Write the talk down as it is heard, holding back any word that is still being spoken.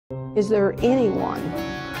Is there anyone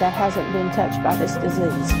that hasn't been touched by this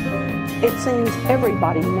disease? It seems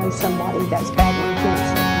everybody knows somebody that's battling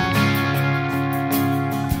cancer.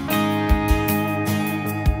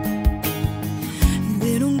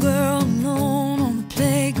 Little girl alone on the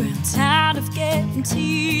playground, tired of getting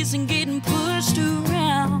teased and getting pushed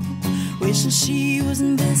around, wishing she was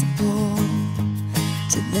invisible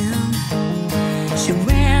to them. She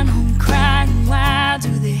ran home crying, why do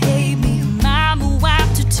they hate me? Her mama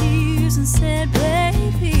wiped her tears and said,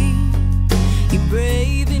 baby, you're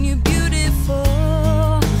brave and you're beautiful,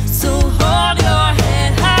 so hold your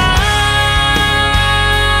head high.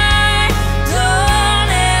 Don't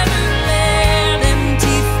ever let them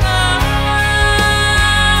define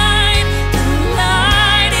the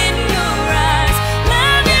light in your eyes.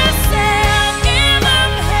 Love yourself, give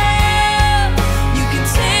them hell. You can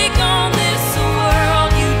take on this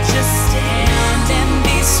world, you just stand and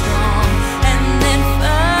be strong, and then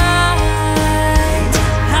fight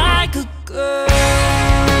like a girl.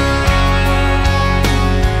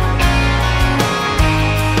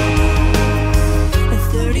 At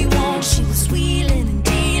 31 she was wheeling and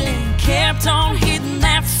dealing, kept on hitting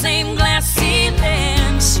that same glass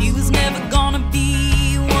ceiling. She was never gonna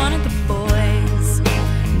be one of the boys,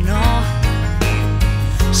 no.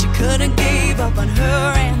 She couldn't give up on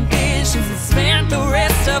her ambitions and spent the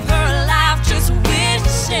rest of her life just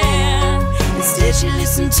wishing. Instead she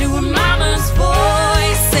listened to her mama's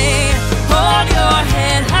voice saying, hold your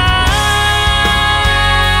head high.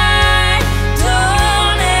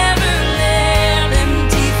 Don't ever let them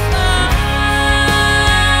define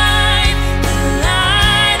the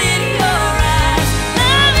light in your eyes.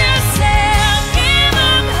 Love yourself, give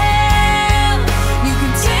them hell. You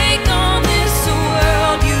can take on this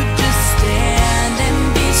world, you just stand and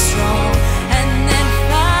be strong, and then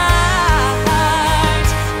fight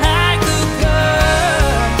like a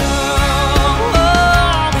girl.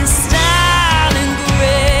 With style and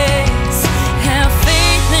grace, have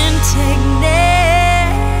faith and take names.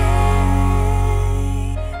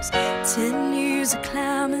 10 years of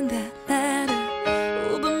climbing that ladder,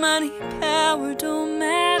 oh, but money and power don't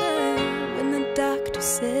matter when the doctor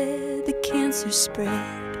said the cancer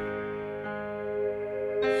spread.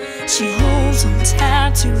 She holds on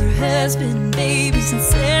tight to her husband and babies and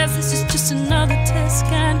says, this is just another test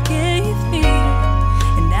God gave me,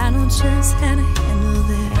 and I know just how to